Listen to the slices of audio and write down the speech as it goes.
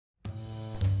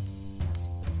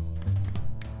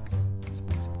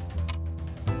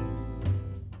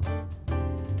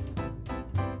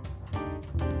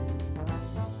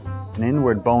An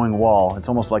inward bowing wall, it's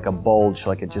almost like a bulge,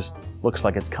 like it just looks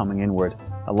like it's coming inward.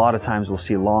 A lot of times we'll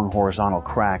see long horizontal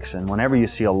cracks, and whenever you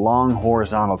see a long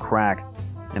horizontal crack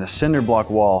in a cinder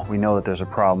block wall, we know that there's a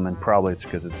problem, and probably it's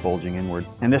because it's bulging inward.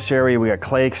 In this area, we got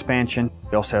clay expansion.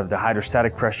 You also have the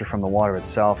hydrostatic pressure from the water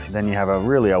itself. Then you have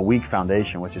really a weak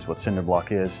foundation, which is what cinder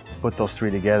block is. Put those three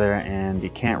together and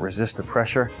you can't resist the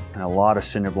pressure. And a lot of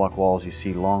cinder block walls, you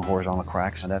see long horizontal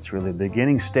cracks. And that's really the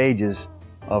beginning stages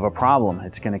of a problem.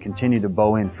 It's going to continue to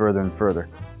bow in further and further.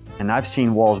 And I've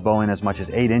seen walls bow in as much as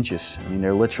 8 inches. I mean,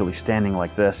 they're literally standing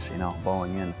like this, you know,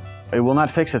 bowing in. It will not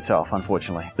fix itself,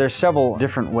 unfortunately. There's several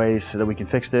different ways that we can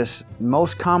fix this.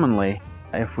 Most commonly,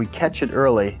 if we catch it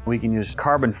early, we can use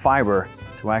carbon fiber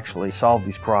to actually solve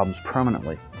these problems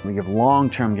permanently. We give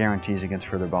long-term guarantees against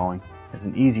further bowing. It's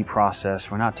an easy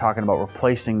process. We're not talking about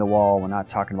replacing the wall. We're not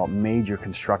talking about major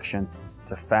construction.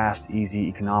 It's a fast, easy,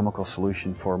 economical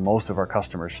solution for most of our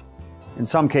customers. In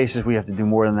some cases, we have to do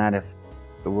more than that if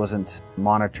it wasn't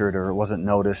monitored or it wasn't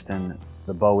noticed and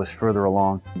the bow is further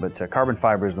along, but carbon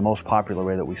fiber is the most popular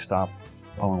way that we stop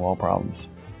bowing wall problems.